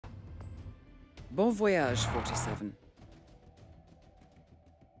Bon voyage, 47.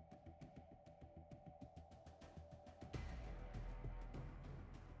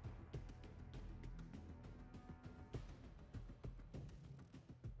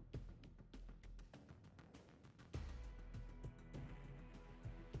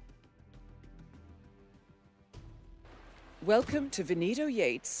 Welcome to Veneto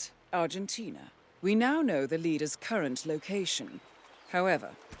Yates, Argentina. We now know the leader's current location. However,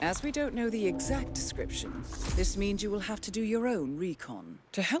 as we don't know the exact description, this means you will have to do your own recon.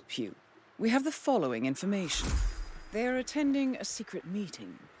 To help you, we have the following information. They are attending a secret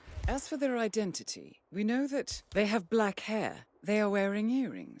meeting. As for their identity, we know that they have black hair, they are wearing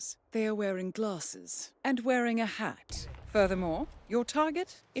earrings, they are wearing glasses, and wearing a hat. Furthermore, your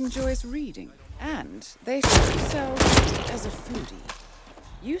target enjoys reading, and they see themselves as a foodie.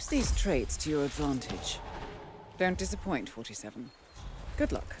 Use these traits to your advantage. Don't disappoint, 47.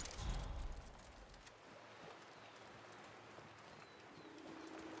 Good luck.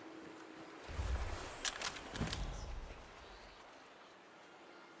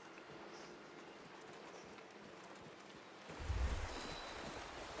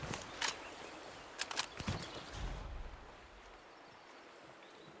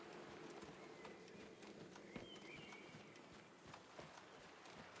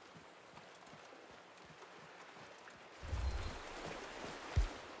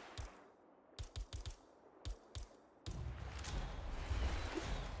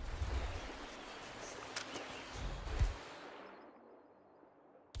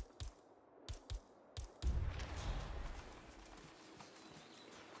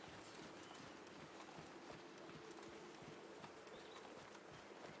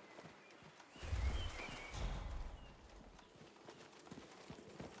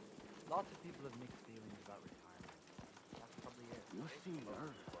 Lots of people have mixed feelings about retirement. That's probably it. You seem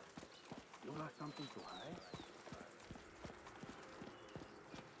nervous. You got something to hide?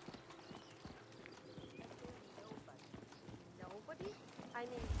 Nobody? I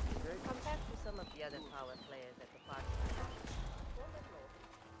mean, compared to some of the other power players at the party.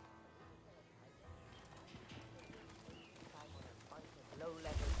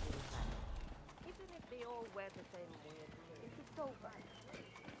 Low-level suicide. Even if they all wear the same weird thing. It's over.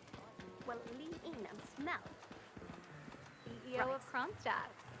 Well, lean in and smell. CEO of Kronstadt.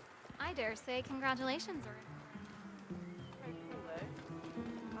 I dare say congratulations, or...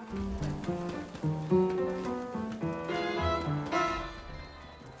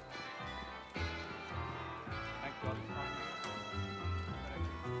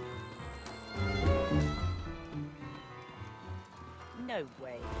 No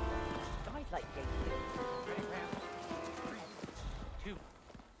way. Guys like Gates. 3, 2,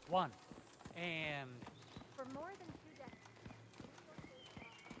 1, and... For more than 2 decades...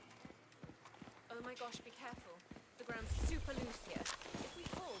 Oh my gosh, be careful. The ground's super loose here. If we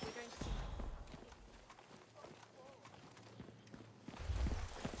fall, we're going to see...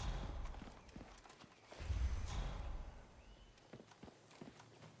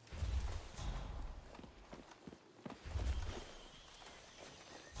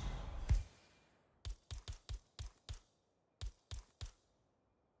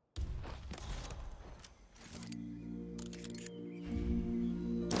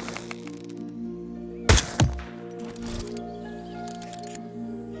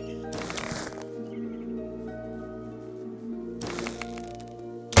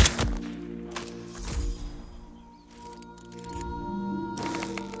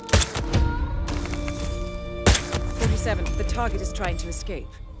 The target is trying to escape.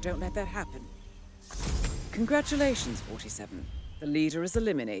 Don't let that happen. Congratulations, 47. The leader is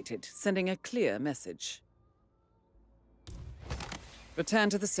eliminated, sending a clear message. Return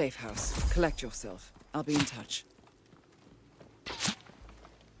to the safe house. Collect yourself. I'll be in touch.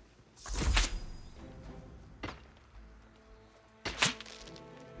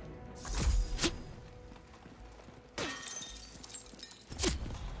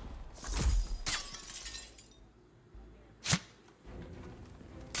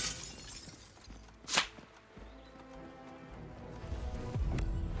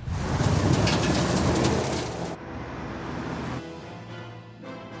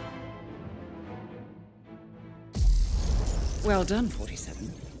 Well done,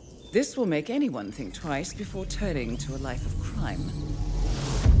 47. This will make anyone think twice before turning to a life of crime.